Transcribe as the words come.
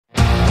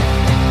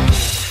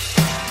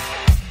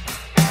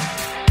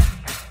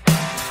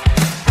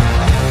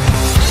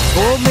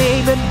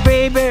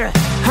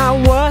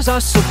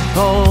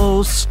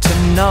supposed to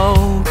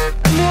know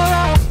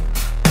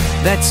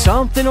that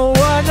something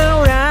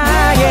wasn't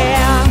right,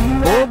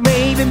 yeah. Oh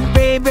baby,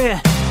 baby,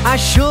 I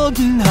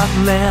shouldn't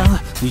have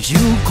let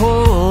you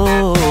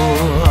go.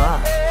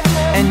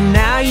 And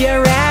now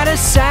you're out of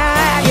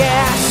sight,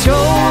 yeah.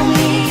 Show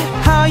me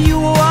how you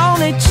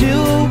want it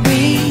to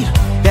be.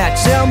 Yeah,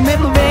 tell me,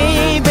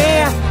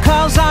 baby,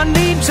 cause I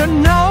need to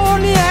know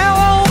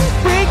now.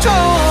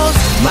 Because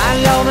my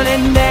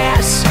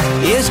loneliness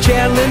is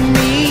killing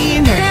me,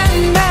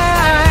 and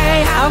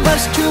I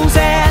must choose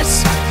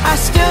as I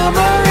still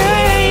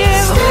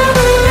believe.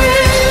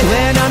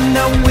 When I'm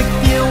not with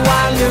you,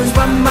 I lose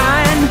my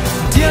mind.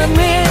 Give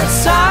me a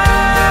sign.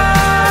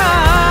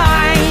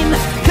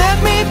 Let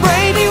me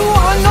break you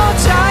one more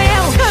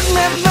time. Let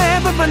me,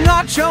 baby, but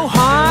not your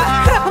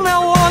heart. Let me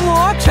one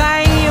more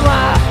time.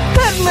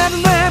 Let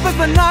me, baby,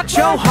 but not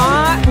your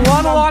heart.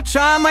 One more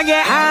time, I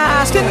get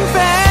asked and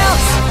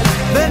felt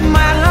that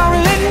my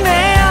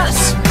loneliness